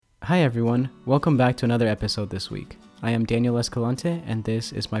Hi everyone, welcome back to another episode this week. I am Daniel Escalante and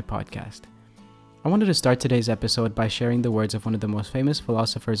this is my podcast. I wanted to start today's episode by sharing the words of one of the most famous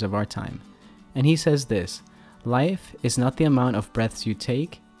philosophers of our time. And he says this: life is not the amount of breaths you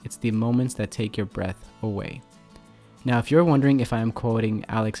take, it's the moments that take your breath away. Now if you're wondering if I am quoting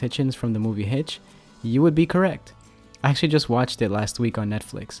Alex Hitchens from the movie Hitch, you would be correct. I actually just watched it last week on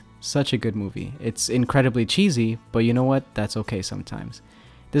Netflix. Such a good movie. It's incredibly cheesy, but you know what? That's okay sometimes.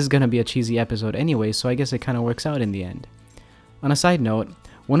 This is going to be a cheesy episode anyway, so I guess it kind of works out in the end. On a side note,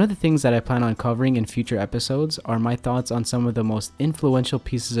 one of the things that I plan on covering in future episodes are my thoughts on some of the most influential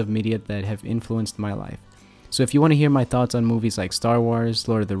pieces of media that have influenced my life. So if you want to hear my thoughts on movies like Star Wars,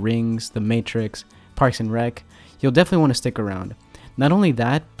 Lord of the Rings, The Matrix, Parks and Rec, you'll definitely want to stick around. Not only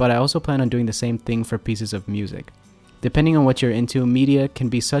that, but I also plan on doing the same thing for pieces of music. Depending on what you're into, media can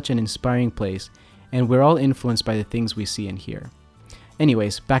be such an inspiring place, and we're all influenced by the things we see and hear.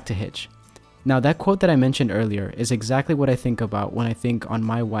 Anyways, back to Hitch. Now that quote that I mentioned earlier is exactly what I think about when I think on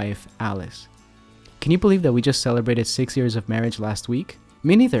my wife, Alice. Can you believe that we just celebrated 6 years of marriage last week?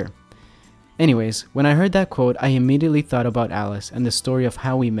 Me neither. Anyways, when I heard that quote, I immediately thought about Alice and the story of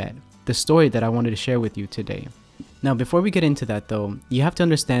how we met, the story that I wanted to share with you today. Now before we get into that though, you have to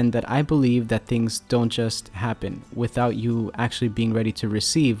understand that I believe that things don't just happen without you actually being ready to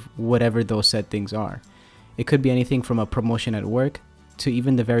receive whatever those said things are. It could be anything from a promotion at work to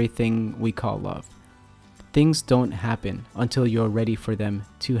even the very thing we call love. Things don't happen until you're ready for them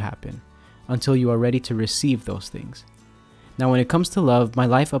to happen, until you are ready to receive those things. Now when it comes to love, my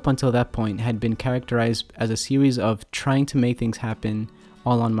life up until that point had been characterized as a series of trying to make things happen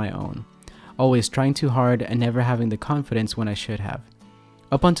all on my own, always trying too hard and never having the confidence when I should have.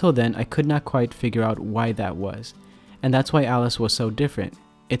 Up until then, I could not quite figure out why that was, and that's why Alice was so different.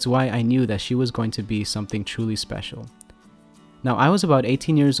 It's why I knew that she was going to be something truly special. Now, I was about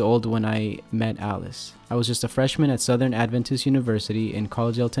 18 years old when I met Alice. I was just a freshman at Southern Adventist University in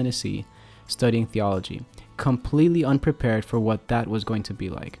Collegeville, Tennessee, studying theology, completely unprepared for what that was going to be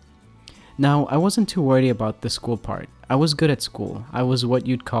like. Now, I wasn't too worried about the school part. I was good at school. I was what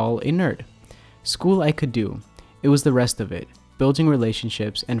you'd call a nerd. School I could do. It was the rest of it. Building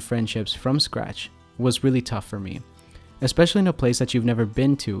relationships and friendships from scratch was really tough for me, especially in a place that you've never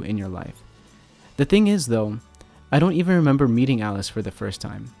been to in your life. The thing is though, I don't even remember meeting Alice for the first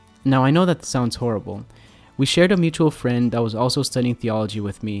time. Now I know that sounds horrible. We shared a mutual friend that was also studying theology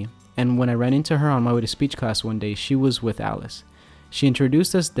with me, and when I ran into her on my way to speech class one day, she was with Alice. She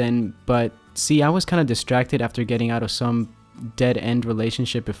introduced us then, but see, I was kind of distracted after getting out of some dead-end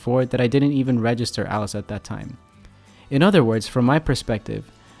relationship before that I didn't even register Alice at that time. In other words, from my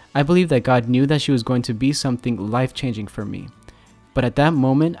perspective, I believe that God knew that she was going to be something life-changing for me. But at that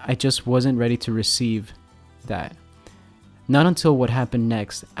moment, I just wasn't ready to receive that. Not until what happened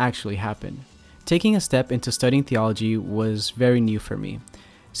next actually happened. Taking a step into studying theology was very new for me.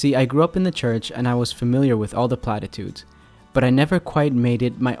 See, I grew up in the church and I was familiar with all the platitudes, but I never quite made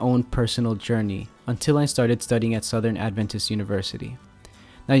it my own personal journey until I started studying at Southern Adventist University.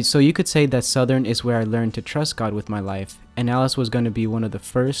 Now, so you could say that Southern is where I learned to trust God with my life, and Alice was going to be one of the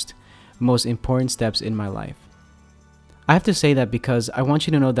first, most important steps in my life. I have to say that because I want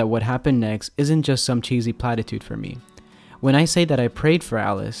you to know that what happened next isn't just some cheesy platitude for me. When I say that I prayed for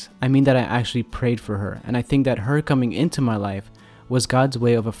Alice, I mean that I actually prayed for her, and I think that her coming into my life was God's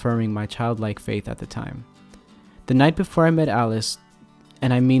way of affirming my childlike faith at the time. The night before I met Alice,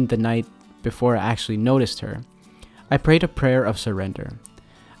 and I mean the night before I actually noticed her, I prayed a prayer of surrender.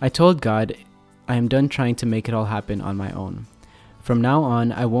 I told God, I am done trying to make it all happen on my own. From now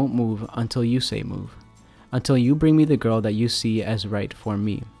on, I won't move until you say move, until you bring me the girl that you see as right for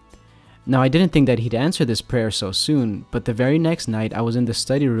me. Now, I didn't think that he'd answer this prayer so soon, but the very next night I was in the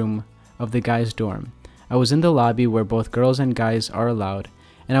study room of the guys' dorm. I was in the lobby where both girls and guys are allowed,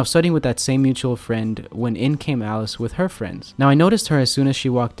 and I was studying with that same mutual friend when in came Alice with her friends. Now, I noticed her as soon as she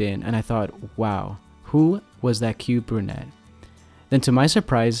walked in, and I thought, wow, who was that cute brunette? Then to my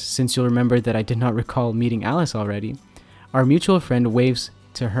surprise, since you'll remember that I did not recall meeting Alice already, our mutual friend waves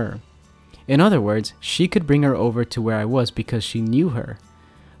to her. In other words, she could bring her over to where I was because she knew her.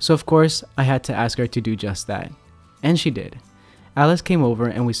 So of course, I had to ask her to do just that. And she did. Alice came over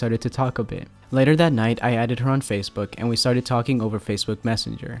and we started to talk a bit. Later that night, I added her on Facebook and we started talking over Facebook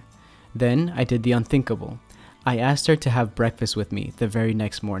Messenger. Then I did the unthinkable. I asked her to have breakfast with me the very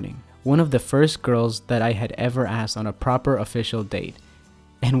next morning. One of the first girls that I had ever asked on a proper official date.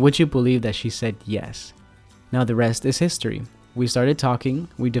 And would you believe that she said yes? Now the rest is history. We started talking,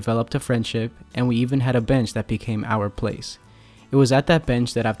 we developed a friendship, and we even had a bench that became our place. It was at that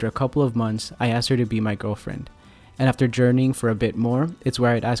bench that after a couple of months, I asked her to be my girlfriend. And after journeying for a bit more, it's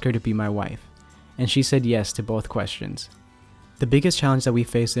where I'd ask her to be my wife. And she said yes to both questions. The biggest challenge that we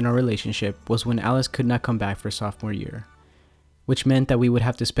faced in our relationship was when Alice could not come back for sophomore year, which meant that we would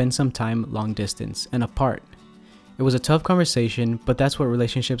have to spend some time long distance and apart. It was a tough conversation, but that's what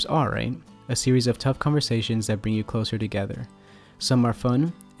relationships are, right? A series of tough conversations that bring you closer together. Some are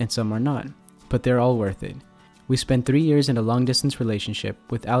fun and some are not, but they're all worth it. We spent 3 years in a long distance relationship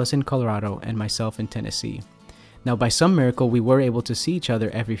with Alice in Colorado and myself in Tennessee. Now, by some miracle, we were able to see each other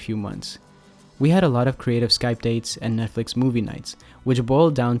every few months. We had a lot of creative Skype dates and Netflix movie nights, which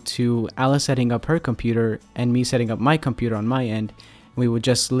boiled down to Alice setting up her computer and me setting up my computer on my end. We would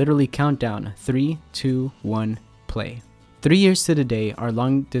just literally count down 3, 2, 1, play. 3 years to the day, our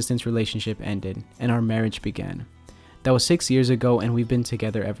long distance relationship ended and our marriage began. That was 6 years ago and we've been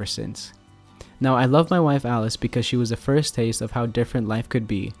together ever since. Now, I love my wife Alice because she was the first taste of how different life could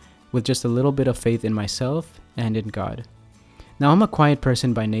be with just a little bit of faith in myself and in God. Now, I'm a quiet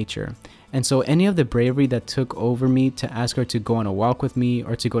person by nature, and so any of the bravery that took over me to ask her to go on a walk with me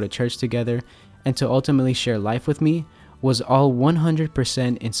or to go to church together and to ultimately share life with me was all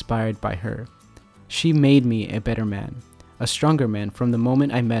 100% inspired by her. She made me a better man, a stronger man from the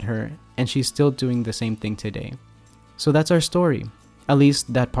moment I met her, and she's still doing the same thing today. So that's our story, at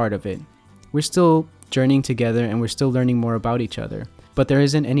least that part of it. We're still journeying together and we're still learning more about each other, but there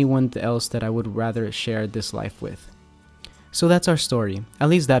isn't anyone else that I would rather share this life with. So that's our story, at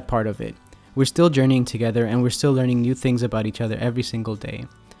least that part of it. We're still journeying together and we're still learning new things about each other every single day.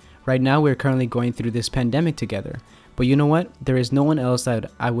 Right now we're currently going through this pandemic together, but you know what? There is no one else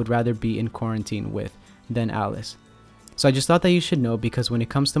that I would rather be in quarantine with than Alice. So I just thought that you should know because when it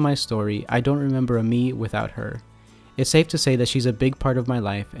comes to my story, I don't remember a me without her. It's safe to say that she's a big part of my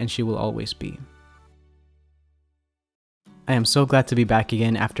life and she will always be. I am so glad to be back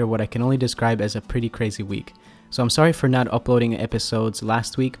again after what I can only describe as a pretty crazy week. So I'm sorry for not uploading episodes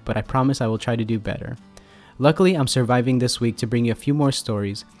last week, but I promise I will try to do better. Luckily, I'm surviving this week to bring you a few more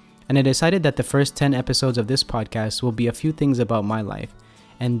stories, and I decided that the first 10 episodes of this podcast will be a few things about my life,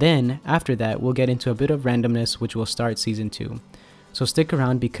 and then after that, we'll get into a bit of randomness, which will start season 2. So stick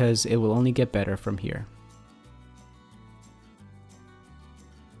around because it will only get better from here.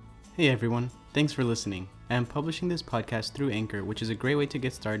 Hey everyone, thanks for listening. I am publishing this podcast through Anchor, which is a great way to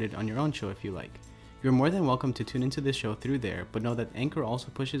get started on your own show if you like. You're more than welcome to tune into this show through there, but know that Anchor also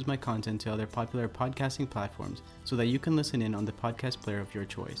pushes my content to other popular podcasting platforms so that you can listen in on the podcast player of your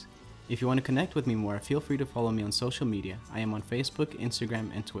choice. If you want to connect with me more, feel free to follow me on social media. I am on Facebook,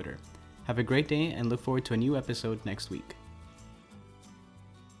 Instagram, and Twitter. Have a great day and look forward to a new episode next week.